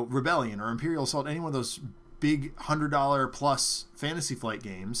Rebellion or Imperial Assault, any one of those big $100 plus Fantasy Flight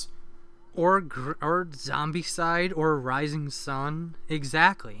games, or Zombicide or Rising Sun.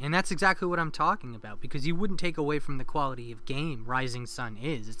 Exactly. And that's exactly what I'm talking about, because you wouldn't take away from the quality of game Rising Sun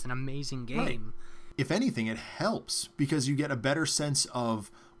is. It's an amazing game. Right. If anything, it helps because you get a better sense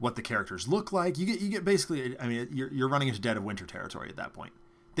of what the characters look like. You get basically, I mean, you're running into Dead of Winter territory at that point.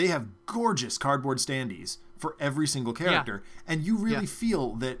 They have gorgeous cardboard standees for every single character, and you really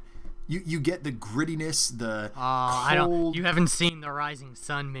feel that you get the grittiness, the cold. You haven't seen the Rising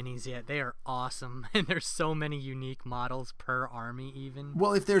Sun minis yet. They are awesome, and there's so many unique models per army even.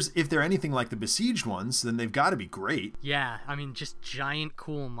 Well, if they're anything like the Besieged ones, then they've got to be great. Yeah, I mean, just giant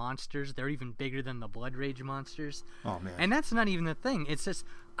cool monsters. They're even bigger than the Blood Rage monsters. Oh man. And that's not even the thing. It's just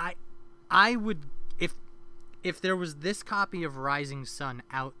I would, if there was this copy of Rising Sun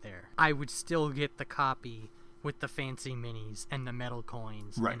out there, I would still get the copy with the fancy minis and the metal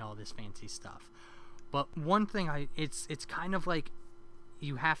coins and all this fancy stuff. But one thing it's kind of like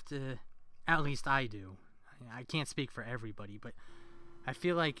you have to, at least I do. I can't speak for everybody, but I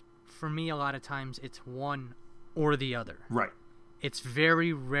feel like for me a lot of times it's one or the other. Right. It's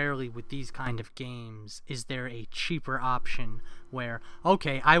very rarely with these kind of games is there a cheaper option where,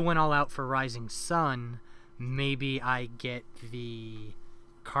 okay, I went all out for Rising Sun, maybe I get the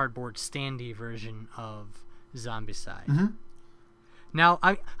cardboard standee version of Zombicide. Now,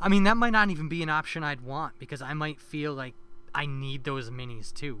 I mean, that might not even be an option I'd want, because I might feel like I need those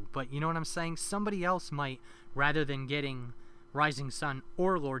minis too. But you know what I'm saying? Somebody else might, rather than getting Rising Sun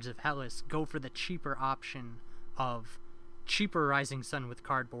or Lords of Hellas, go for the cheaper option of cheaper Rising Sun with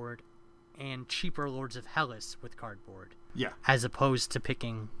cardboard and cheaper Lords of Hellas with cardboard. Yeah. As opposed to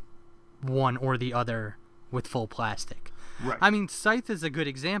picking one or the other with full plastic. Right. I mean, Scythe is a good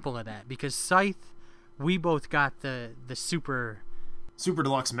example of that, because Scythe, we both got the Super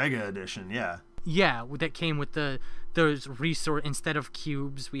Deluxe Mega Edition, yeah. Yeah, that came with those resource, instead of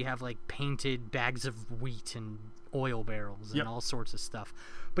cubes, we have like painted bags of wheat and oil barrels and all sorts of stuff.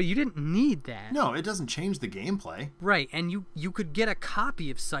 But you didn't need that. No, it doesn't change the gameplay. Right, and you could get a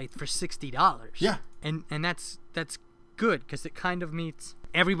copy of Scythe for $60. Yeah. And that's good, because it kind of meets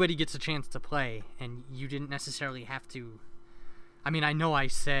everybody gets a chance to play, and you didn't necessarily have to. I mean, I know I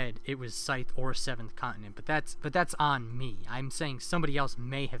said it was Scythe or Seventh Continent, but that's on me. I'm saying somebody else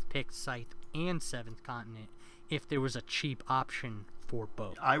may have picked Scythe and Seventh Continent if there was a cheap option for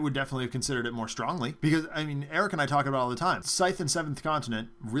both. I would definitely have considered it more strongly, because, I mean, Eric and I talk about it all the time. Scythe and Seventh Continent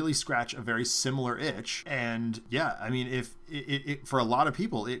really scratch a very similar itch, and yeah, I mean, if it for a lot of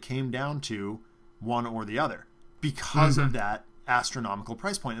people, it came down to one or the other because of that astronomical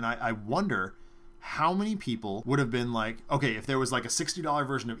price point. And I wonder how many people would have been like, okay, if there was like a $60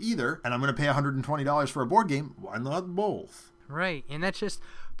 version of either, and I'm going to pay $120 for a board game, why not both? Right, and that's just,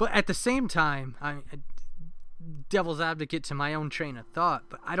 but at the same time, devil's advocate to my own train of thought,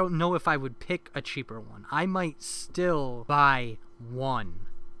 but I don't know if I would pick a cheaper one. I might still buy one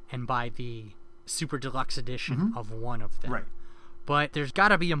and buy the Super Deluxe Edition of one of them. Right. But there's got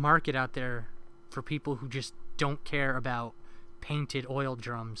to be a market out there for people who just don't care about painted oil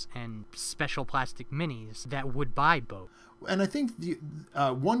drums and special plastic minis that would buy both. And I think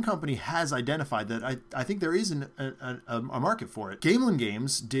one company has identified that I think there is a market for it. Gamelin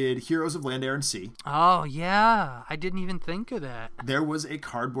Games did Heroes of Land, Air, and Sea. Oh, yeah. I didn't even think of that. There was a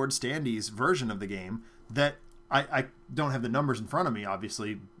cardboard standees version of the game that I don't have the numbers in front of me,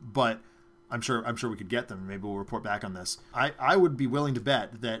 obviously, but I'm sure we could get them. Maybe we'll report back on this. I would be willing to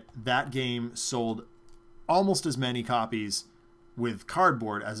bet that game sold almost as many copies with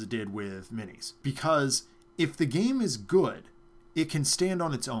cardboard as it did with minis. Because if the game is good, it can stand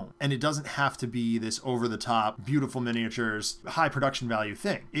on its own. And it doesn't have to be this over-the-top, beautiful miniatures, high production value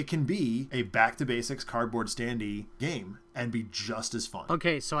thing. It can be a back-to-basics cardboard standee game and be just as fun.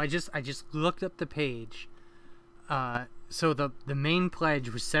 Okay, so I just looked up the page. So the main pledge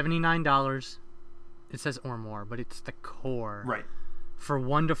was $79. It says or more, but it's the core. Right. For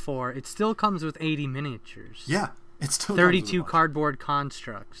 1 to 4, it still comes with 80 miniatures. Yeah, it still 32 cardboard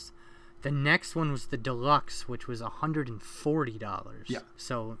constructs. The next one was the deluxe, which was $140. Yeah.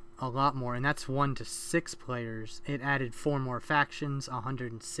 So a lot more, and that's 1 to 6 players. It added 4 more factions,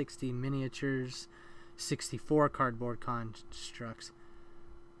 160 miniatures, 64 cardboard constructs.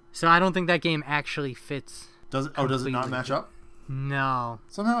 So I don't think that game actually fits. Does it not match up? No.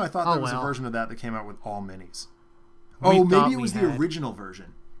 Somehow I thought there was a version of that came out with all minis. We Maybe it was the original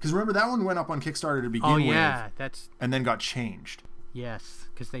version. Because remember, that one went up on Kickstarter to begin with. Oh, yeah. And then got changed. Yes,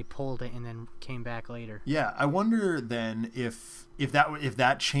 because they pulled it and then came back later. Yeah, I wonder then if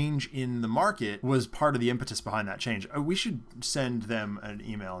that change in the market was part of the impetus behind that change. We should send them an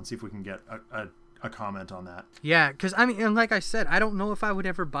email and see if we can get a comment on that. Yeah, because, I mean, and like I said, I don't know if I would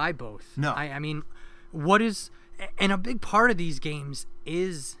ever buy both. No. I mean, what is... And a big part of these games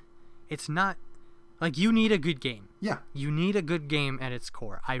is... It's not... Like, you need a good game. Yeah. You need a good game at its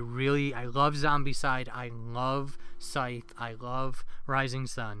core. I love Zombicide. I love Scythe. I love Rising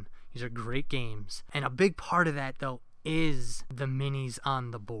Sun. These are great games. And a big part of that, though, is the minis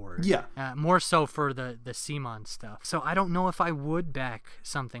on the board. Yeah. More so for the CMON stuff. So I don't know if I would back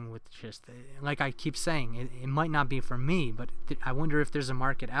something with just... Like I keep saying, it might not be for me, but I wonder if there's a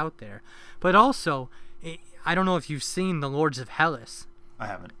market out there. But also, I don't know if you've seen the Lords of Hellas. I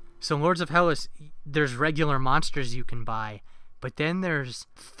haven't. So Lords of Hellas, there's regular monsters you can buy, but then there's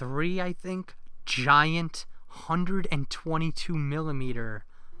 3, I think, giant 122 millimeter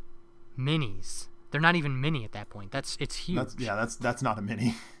minis. They're not even mini at that point. It's huge. That's not a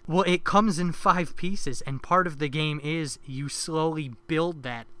mini. Well, it comes in 5 pieces, and part of the game is you slowly build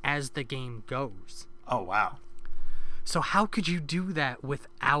that as the game goes. Oh, wow. So how could you do that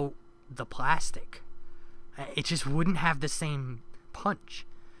without the plastic? It just wouldn't have the same punch.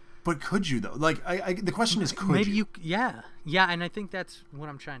 But could you, though? Like, the question is, could you? Maybe you... Yeah, and I think that's what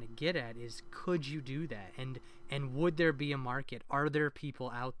I'm trying to get at, is could you do that? And would there be a market? Are there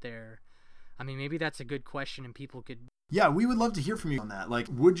people out there? I mean, maybe that's a good question, and people could... Yeah, we would love to hear from you on that. Like,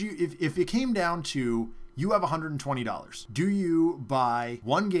 would you... If it came down to, you have $120, do you buy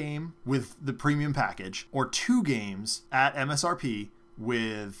 1 game with the premium package, or 2 games at MSRP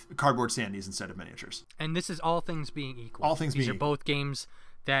with cardboard standees instead of miniatures? And this is all things being equal. All things being equal. These are both games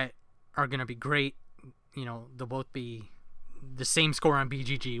that are going to be great. You know, they'll both be the same score on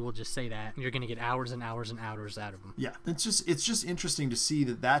BGG. We'll just say that you're going to get hours and hours and hours out of them. Yeah, it's just interesting to see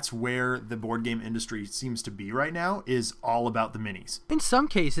that that's where the board game industry seems to be right now, is all about the minis. In some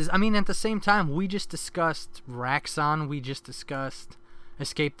cases, I mean, at the same time, we just discussed Raxon, we just discussed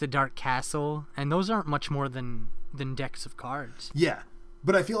Escape the Dark Castle, and those aren't much more than decks of cards. Yeah.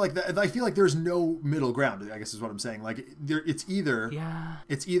 But I feel like there's no middle ground, I guess is what I'm saying. Like, it's either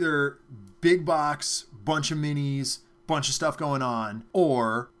big box, bunch of minis, bunch of stuff going on,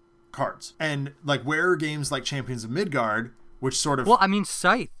 or cards. And like, where are games like Champions of Midgard, which sort of... Well, I mean,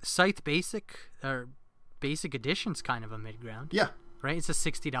 Scythe Basic Edition's kind of a mid-ground. Yeah. Right? It's a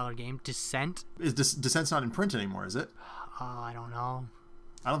 $60 game. Descent? Descent's not in print anymore, is it? I don't know.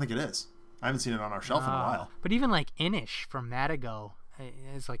 I don't think it is. I haven't seen it on our shelf in a while. But even like Inish from Matago,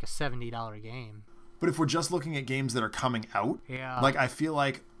 it's like a $70 game. But if we're just looking at games that are coming out, like, I feel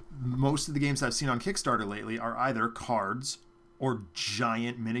like most of the games I've seen on Kickstarter lately are either cards or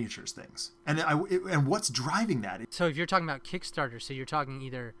giant miniatures things. And what's driving that? So if you're talking about Kickstarter, so you're talking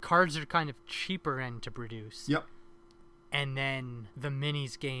either cards are kind of cheaper end to produce. Yep. And then the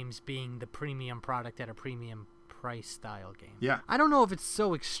minis games being the premium product at a premium price style game. Yeah. I don't know if it's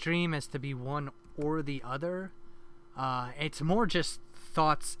so extreme as to be one or the other. It's more just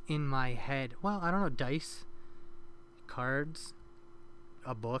thoughts in my head. Well, I don't know. Dice, cards,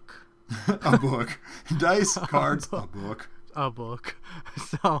 a book. A book. Dice, cards, a book. a book.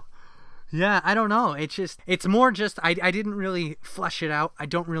 So, yeah, I don't know. It's more just, I didn't really flesh it out. I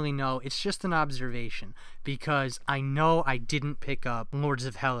don't really know. It's just an observation because I know I didn't pick up Lords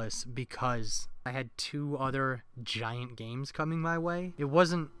of Hellas because I had 2 other giant games coming my way. It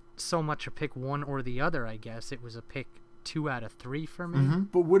wasn't so much a pick one or the other, I guess. It was a pick 2 out of 3 for me. Mm-hmm.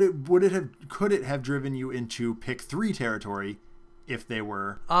 But could it have driven you into pick 3 territory if they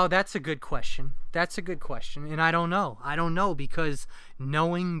were? Oh, that's a good question. And I don't know because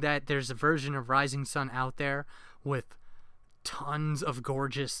knowing that there's a version of Rising Sun out there with tons of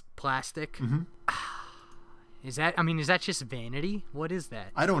gorgeous plastic, is that just vanity? What is that?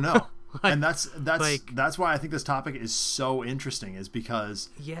 I don't know. And that's why I think this topic is so interesting, is because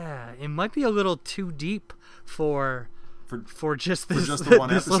it might be a little too deep for just this, the one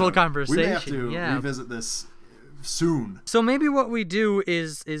this little conversation. We may have to revisit this soon. So maybe what we do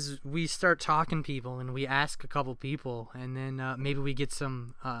is we start talking people and we ask a couple people, and then maybe we get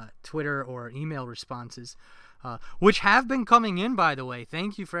some Twitter or email responses. Which have been coming in, by the way.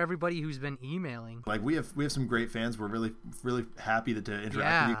 Thank you for everybody who's been emailing. Like we have some great fans. We're really happy to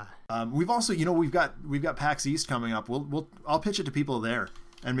interact with you. We've also, we've got PAX East coming up. I'll pitch it to people there,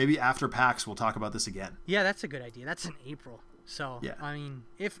 and maybe after PAX we'll talk about this again. Yeah, that's a good idea. That's in April. So yeah. I mean,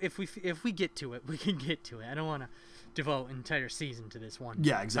 if we get to it, we can get to it. I don't want to devote an entire season to this one.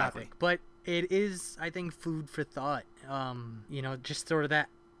 Yeah, exactly. Topic, but it is, I think, food for thought. Just sort of that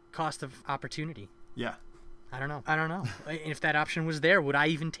cost of opportunity. Yeah. I don't know. If that option was there, would I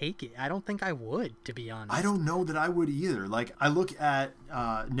even take it? I don't think I would, to be honest. I don't know that I would either. Like, I look at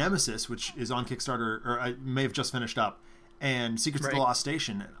Nemesis, which is on Kickstarter, or I may have just finished up, and Secrets of the Lost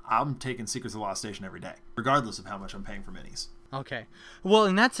Station. I'm taking Secrets of the Lost Station every day, regardless of how much I'm paying for minis. Okay. Well,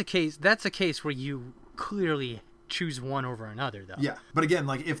 and that's a case where you clearly choose one over another, though. Yeah, but again,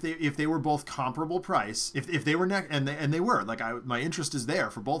 like if they were both comparable price, if they were and they were, like, my interest is there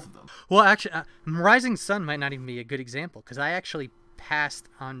for both of them. Well, actually, Rising Sun might not even be a good example because I actually passed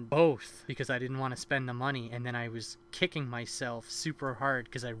on both because I didn't want to spend the money, and then I was kicking myself super hard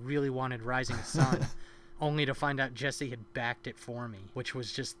because I really wanted Rising Sun, only to find out Jesse had backed it for me, which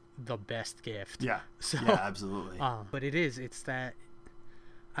was just the best gift. Yeah. So, yeah, absolutely. But it's that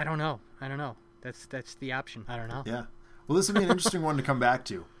I don't know. That's the option. I don't know. Yeah. Well, this will be an interesting one to come back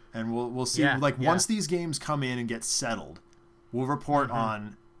to, and we'll see. Once these games come in and get settled, we'll report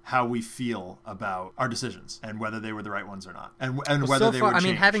on how we feel about our decisions and whether they were the right ones or not, and whether so they would change. I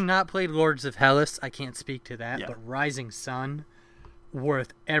mean, having not played Lords of Hellas, I can't speak to that. Yeah. But Rising Sun,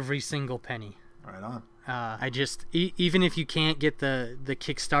 worth every single penny. Right on. I just even if you can't get the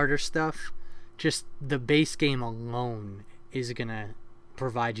Kickstarter stuff, just the base game alone is gonna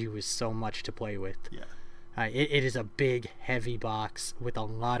provide you with so much to play with. Yeah. It is a big, heavy box with a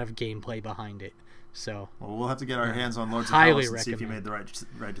lot of gameplay behind it. So we'll have to get our hands on Lords of Hellas and see if you made the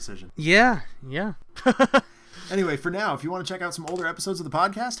right decision. Yeah. Anyway, for now, if you want to check out some older episodes of the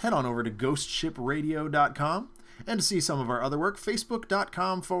podcast, head on over to ghostshipradio.com. And to see some of our other work,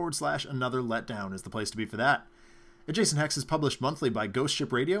 facebook.com/Another Letdown is the place to be for that. Adjacent Hex is published monthly by Ghost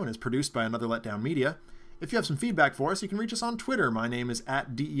Ship Radio and is produced by Another Letdown Media. If you have some feedback for us, you can reach us on Twitter. My name is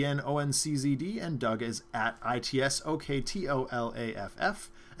 @DENONCZD, and Doug is @ITSOKTOLAFF,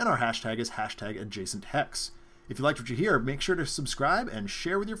 and our hashtag is #AdjacentHex. If you liked what you hear, make sure to subscribe and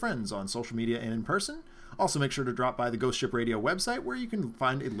share with your friends on social media and in person. Also, make sure to drop by the Ghost Ship Radio website, where you can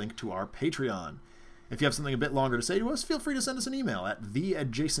find a link to our Patreon. If you have something a bit longer to say to us, feel free to send us an email at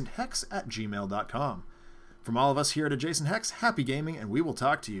theadjacenthex@gmail.com. From all of us here at Adjacent Hex, happy gaming, and we will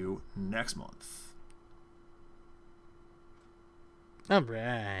talk to you next month. All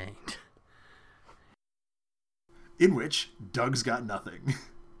right. In which Doug's got nothing.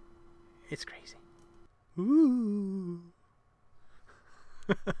 It's crazy. Ooh.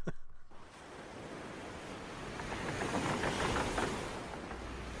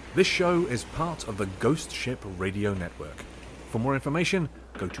 This show is part of the Ghost Ship Radio Network. For more information,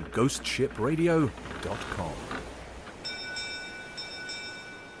 go to ghostshipradio.com.